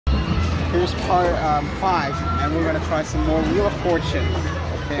here's part 5, and we're gonna try some more Wheel of Fortune.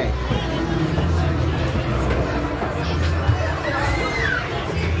 Okay.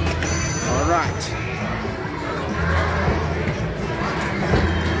 All right.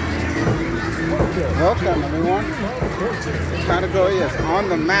 Welcome, everyone. The category is on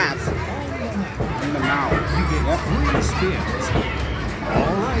the map. In the mouth. Yep. 3 spins.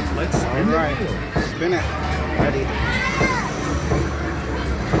 All right, let's spin the wheel. Spin it. Ready.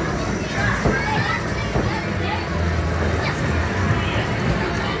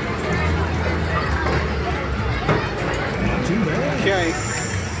 Okay.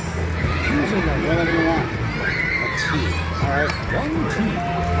 Whatever you want. A T. Alright. 1 T.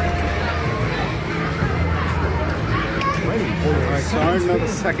 Ready for your Alright, so I already know the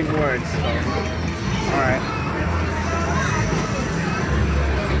second word. So. Alright.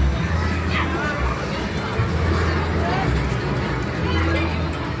 Okay.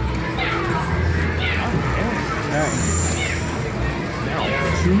 Now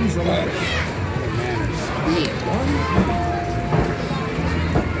choose a letter.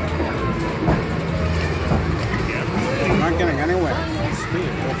 I'm not getting anywhere.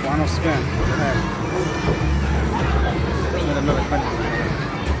 Final spin. Go ahead. With another question.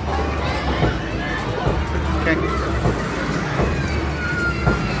 Okay.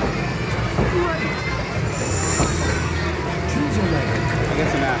 Choose a letter. I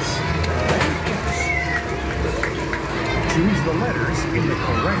guess an S. Choose the letters in the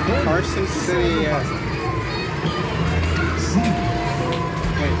correct order. Carson City.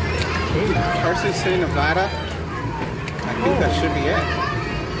 Wait. Carson City, Nevada. I think that should be it.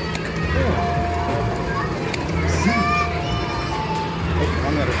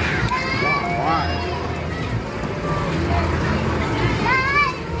 One letter. Y.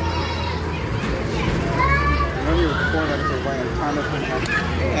 Maybe with 4 letters are Y and time is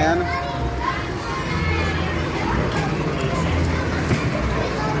N.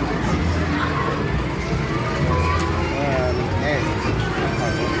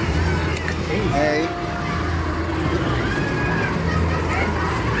 A.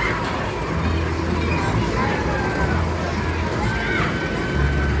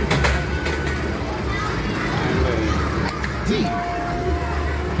 D.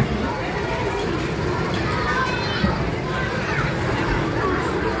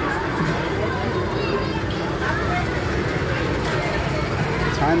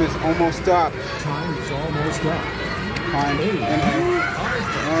 Time is almost up. Time is almost up. Time and A.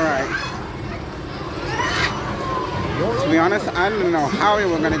 All right. To be honest, I don't know how we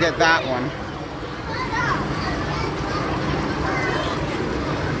were going to get that one.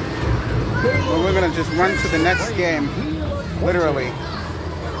 But we're going to just run to the next game. Literally.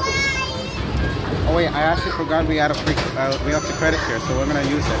 Oh wait, I actually forgot we had a free, we have to credit here, so we're going to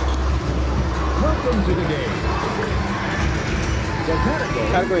use it. Welcome to the game. The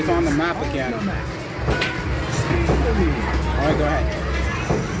Category is on the map again. Alright, go ahead.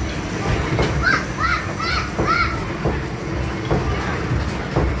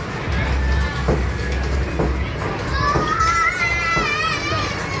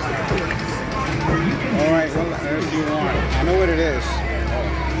 Alright, what letters do you want? I know what it is.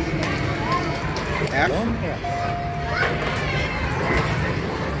 F.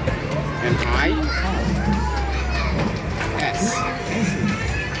 And I. S.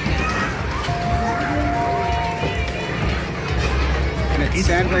 And it's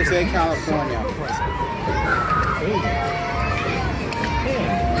San Jose, California.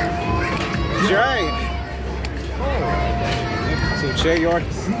 J. So J. York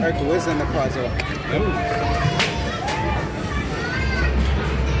was in the puzzle.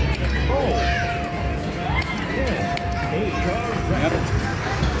 Yep.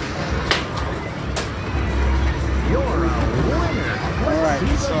 You're a winner. Alright,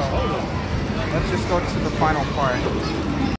 so let's just go to the final part.